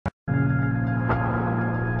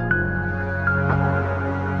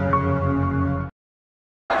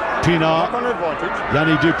Pienaar,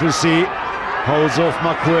 Yanni Duplessis holds off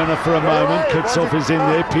Makwena for a moment. Kitshoff is in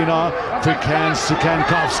there. Pienaar, quick hands to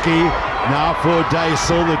Kankowski. Now for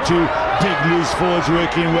Deysel, the two big loose forwards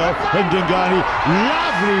working well. And Dungani,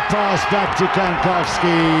 lovely pass back to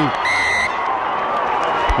Kankowski.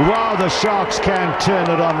 Wow, the Sharks can turn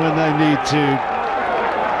it on when they need to.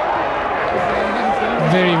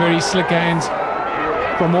 Very, very slick hands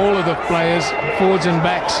from all of the players, forwards and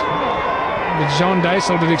backs. But John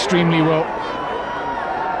Deysel did extremely well.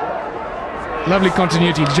 Lovely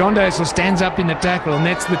continuity. John Deysel stands up in the tackle, and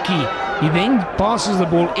that's the key. He then passes the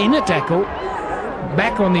ball in a tackle,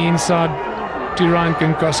 back on the inside to Ryan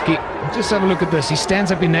Kankowski. Just have a look at this. He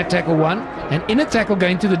stands up in that tackle one, and in a tackle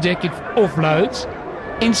going to the deck, it offloads.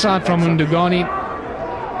 Inside from Ndugani.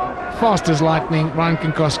 Fast as lightning, Ryan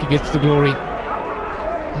Kankowski gets the glory.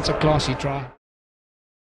 That's a classy try.